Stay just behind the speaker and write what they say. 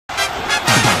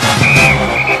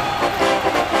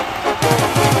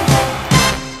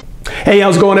Hey,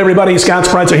 how's it going, everybody? Scott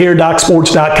Spreitzer here,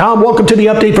 DocSports.com. Welcome to the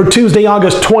update for Tuesday,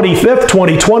 August 25th,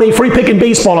 2020. Free pick and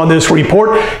baseball on this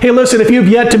report. Hey, listen, if you've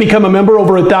yet to become a member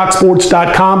over at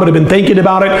DocSports.com but have been thinking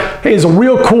about it, hey, it's a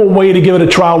real cool way to give it a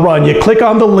trial run. You click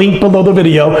on the link below the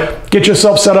video, get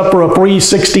yourself set up for a free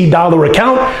 $60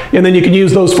 account, and then you can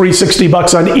use those free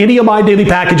 $60 on any of my daily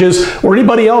packages or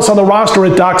anybody else on the roster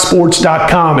at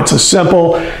DocSports.com. It's as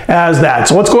simple as that.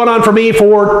 So what's going on for me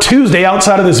for Tuesday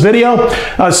outside of this video?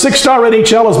 Six-star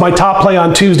NHL is my top play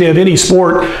on Tuesday of any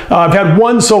sport. I've had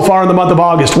one so far in the month of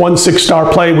August, one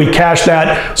six-star play. We cashed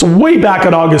that. So way back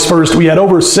on August 1st, we had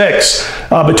over six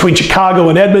between Chicago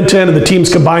and Edmonton, and the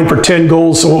teams combined for 10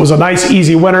 goals. So it was a nice,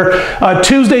 easy winner.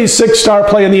 Tuesday's six-star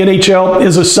play in the NHL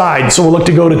is a side. So we'll look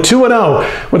to go to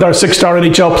 2-0 with our six-star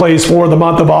NHL plays for the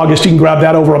month of August. You can grab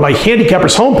that over on my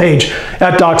Handicappers homepage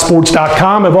at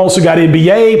DocSports.com. I've also got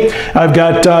NBA. I've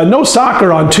got no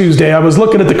soccer on Tuesday. I was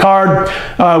looking at the card.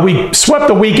 We swept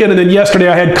the weekend, and then yesterday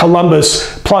I had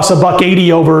Columbus plus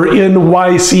 $1.80 over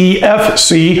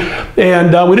NYCFC,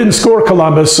 and we didn't score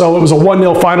Columbus, so it was a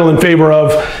 1-0 final in favor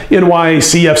of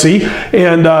NYCFC,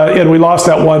 and we lost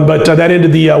that one, but that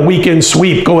ended the weekend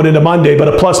sweep going into Monday, but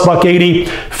a plus $1.80,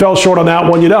 fell short on that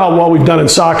one. You know how well we've done in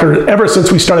soccer ever since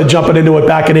we started jumping into it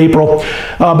back in April,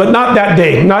 but not that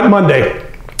day, not Monday.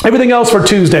 Everything else for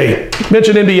Tuesday,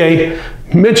 mentioned NBA,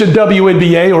 mentioned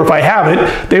WNBA, or if I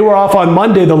haven't, they were off on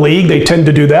Monday, the league. They tend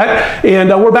to do that. And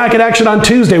we're back in action on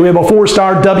Tuesday. We have a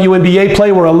four-star WNBA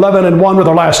play. We're 11-1 with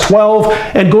our last 12.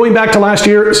 And going back to last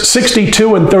year,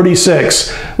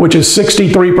 62-36, which is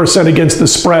 63% against the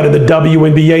spread in the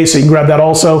WNBA. So you can grab that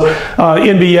also.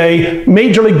 NBA,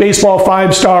 Major League Baseball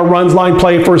five-star runs line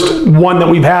play. First one that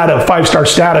we've had of five-star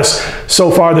status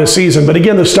so far this season. But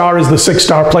again, the star is the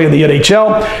six-star play in the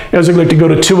NHL. As we look to go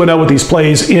to 2-0 with these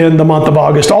plays in the month of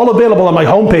August. All available on my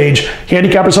homepage,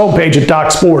 Handicappers homepage at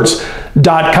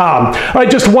DocSports.com. All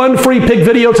right, just one free pick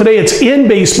video today. It's in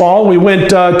baseball. We went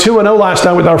 2-0 last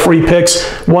time with our free picks.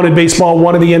 One in baseball,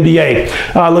 one in the NBA.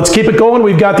 Let's keep it going.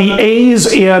 We've got the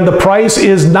A's, and the price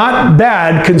is not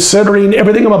bad considering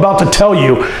everything I'm about to tell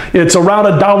you. It's around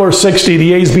 $1.60,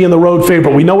 the A's being the road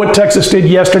favorite. We know what Texas did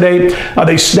yesterday.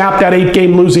 They snapped that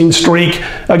 8-game losing streak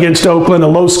against Oakland, a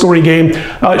low-scoring game.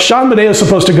 Sean Manaea is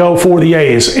supposed to go for the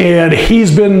A's, and he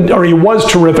was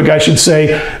terrific, I should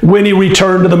say, when he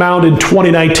returned to the mound in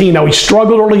 2019. Now, he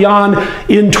struggled early on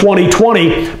in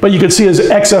 2020, but you could see his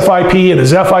xFIP and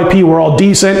his FIP were all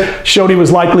decent, showed he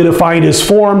was likely to find his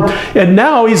form. And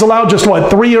now he's allowed just,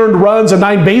 3 earned runs and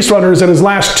 9 base runners in his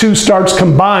last 2 starts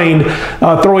combined,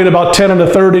 throwing about 10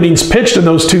 1/3 innings pitched in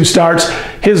those 2 starts.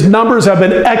 His numbers have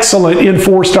been excellent in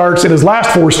 4 starts, in his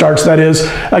last 4 starts, that is,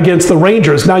 against the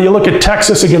Rangers. Now, you look at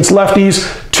Texas against lefties,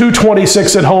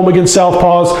 226 at home against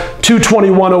Southpaws,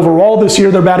 221 overall this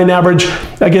year, their batting average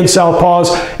against Southpaws.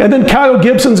 And then Kyle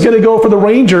Gibson's going to go for the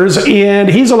Rangers, and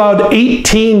he's allowed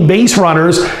 18 base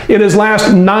runners in his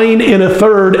last 9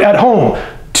 1/3 at home.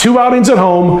 2 outings at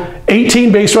home,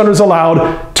 18 base runners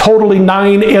allowed, totally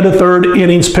 9 1/3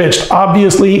 innings pitched.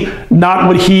 Obviously, not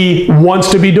what he wants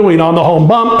to be doing on the home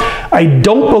bump. I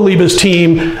don't believe his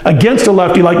team, against a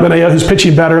lefty like Manaea, who's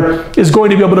pitching better, is going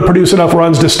to be able to produce enough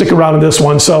runs to stick around in this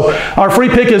one. So our free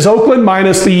pick is Oakland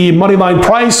minus the money line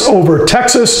price over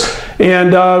Texas.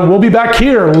 And we'll be back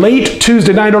here late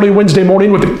Tuesday night, early Wednesday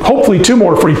morning with hopefully 2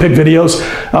 more free pick videos.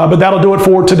 But that'll do it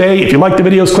for today. If you like the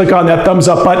videos, click on that thumbs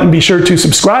up button. Be sure to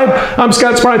subscribe. I'm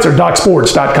Scott Spreitzer,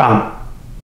 DocSports.com.